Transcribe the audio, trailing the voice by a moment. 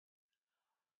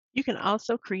You can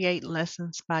also create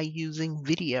lessons by using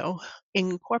video.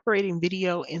 Incorporating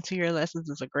video into your lessons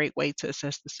is a great way to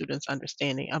assess the student's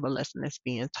understanding of a lesson that's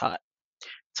being taught.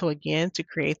 So again, to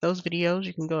create those videos,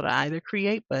 you can go to either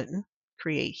create button,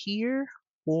 create here,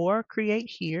 or create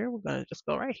here. We're going to just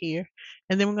go right here,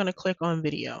 and then we're going to click on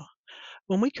video.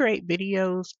 When we create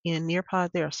videos in Nearpod,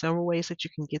 there are several ways that you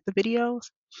can get the videos.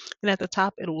 And at the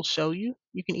top, it will show you.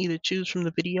 You can either choose from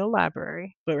the video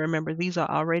library, but remember, these are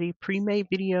already pre-made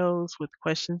videos with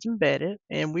questions embedded,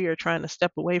 and we are trying to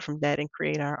step away from that and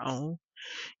create our own.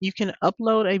 You can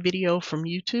upload a video from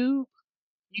YouTube.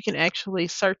 You can actually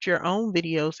search your own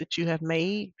videos that you have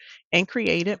made and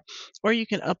created, or you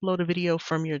can upload a video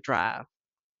from your drive.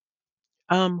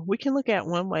 We can look at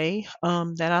one way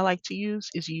that I like to use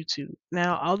is YouTube.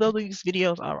 Now, although these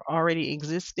videos are already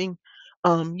existing,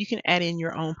 you can add in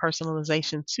your own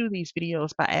personalization to these videos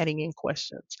by adding in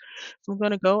questions. So I'm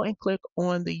going to go and click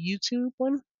on the YouTube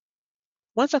one.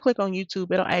 Once I click on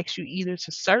YouTube, it'll ask you either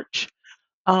to search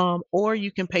or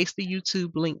you can paste the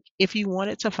YouTube link. If you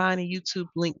wanted to find a YouTube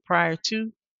link prior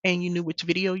to and you knew which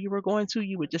video you were going to,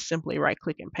 you would just simply right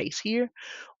click and paste here,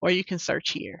 or you can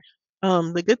search here.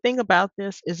 The good thing about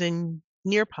this is in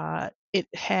Nearpod, it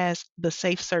has the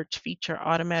safe search feature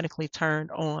automatically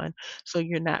turned on, so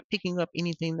you're not picking up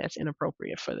anything that's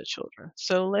inappropriate for the children.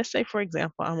 So let's say, for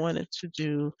example, I wanted to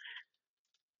do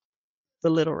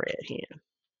the little red hen.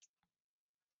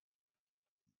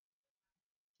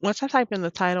 Once I type in the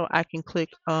title, I can click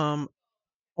on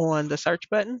the search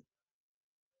button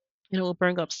and it will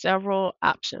bring up several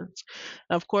options.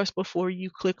 Of course, before you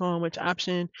click on which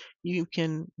option, you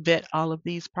can vet all of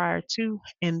these prior to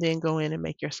and then go in and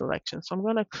make your selection. So I'm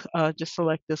going to just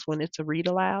select this one. It's a read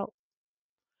aloud.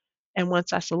 And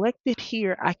once I select it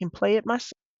here, I can play it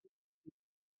myself.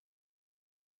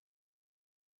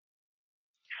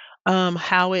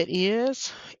 How it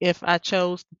is, if I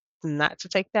chose not to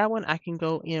take that one, I can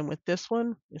go in with this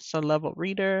one. It's a level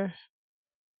reader.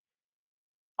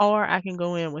 Or I can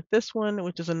go in with this one,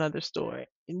 which is another story.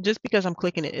 And just because I'm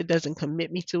clicking it, it doesn't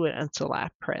commit me to it until I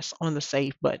press on the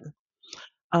save button.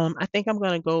 I think I'm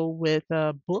gonna go with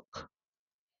a book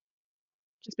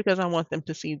just because I want them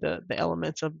to see the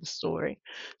elements of the story.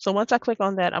 So once I click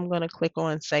on that, I'm gonna click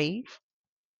on save.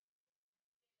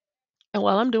 And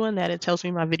while I'm doing that, it tells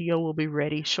me my video will be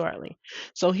ready shortly.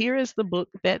 So here is the book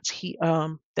that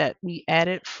we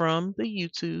added from the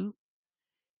YouTube,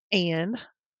 and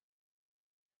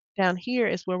down here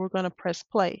is where we're going to press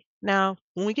play. Now,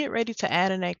 when we get ready to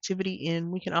add an activity in,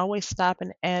 we can always stop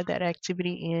and add that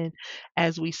activity in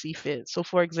as we see fit. So,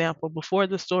 for example, before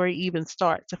the story even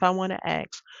starts, if I want to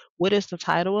ask, what is the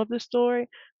title of the story?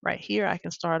 Right here, I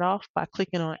can start off by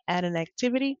clicking on add an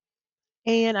activity,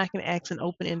 and I can ask an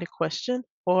open ended question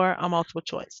or a multiple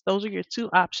choice. Those are your two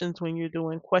options when you're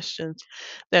doing questions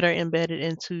that are embedded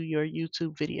into your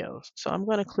YouTube videos. So, I'm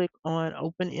going to click on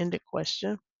open ended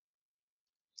question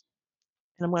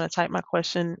and I'm going to type my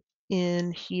question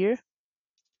in here,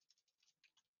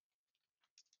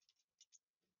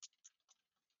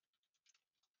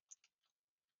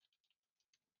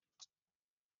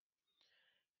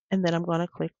 and then I'm going to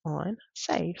click on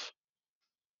save.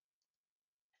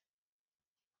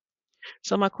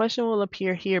 So my question will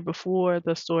appear here before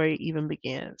the story even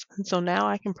begins. And so now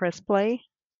I can press play.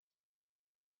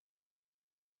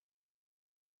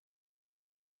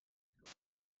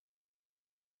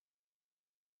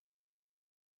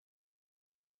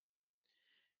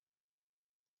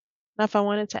 Now, if I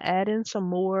wanted to add in some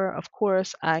more, of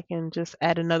course, I can just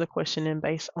add another question in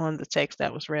based on the text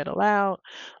that was read aloud.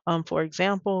 For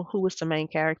example, who was the main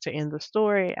character in the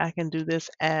story? I can do this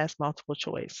as multiple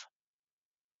choice.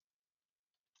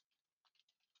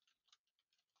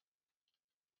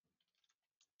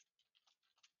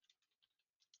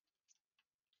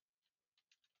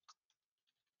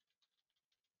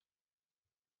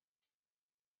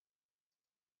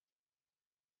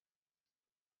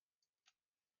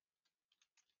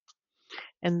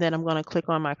 And then I'm going to click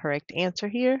on my correct answer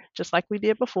here, just like we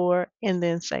did before, and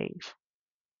then save.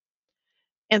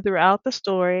 And throughout the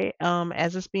story,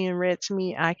 as it's being read to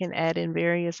me, I can add in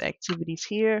various activities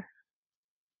here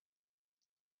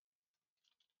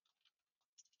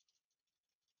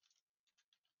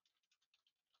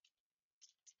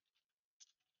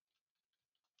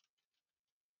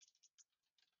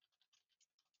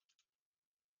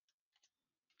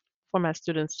for my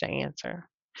students to answer.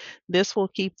 This will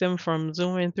keep them from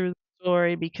zooming through the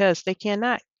story because they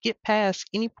cannot get past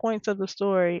any points of the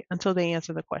story until they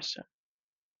answer the question.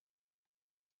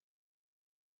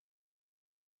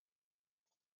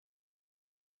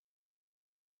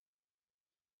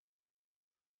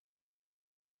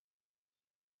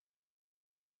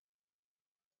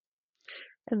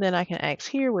 And then I can ask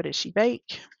here, what did she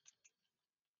bake?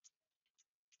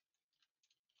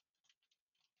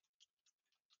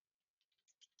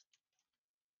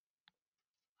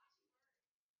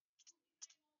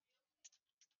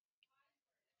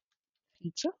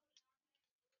 Pizza,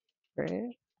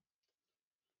 bread.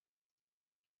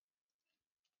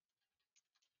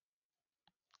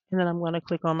 And then I'm going to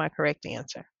click on my correct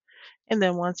answer. And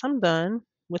then once I'm done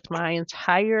with my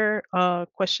entire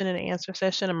question and answer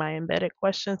session and my embedded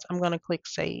questions, I'm going to click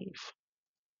save.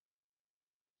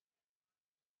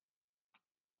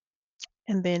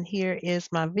 And then here is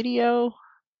my video,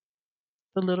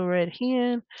 the little red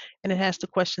hen, and it has the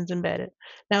questions embedded.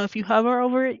 Now, if you hover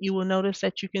over it, you will notice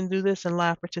that you can do this in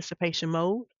live participation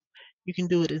mode. You can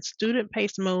do it in student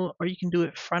pace mode, or you can do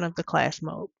it front of the class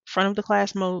mode. Front of the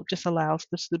class mode just allows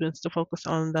the students to focus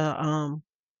on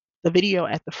the video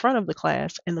at the front of the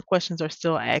class, and the questions are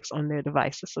still asked on their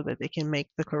devices so that they can make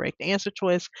the correct answer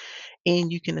choice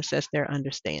and you can assess their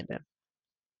understanding.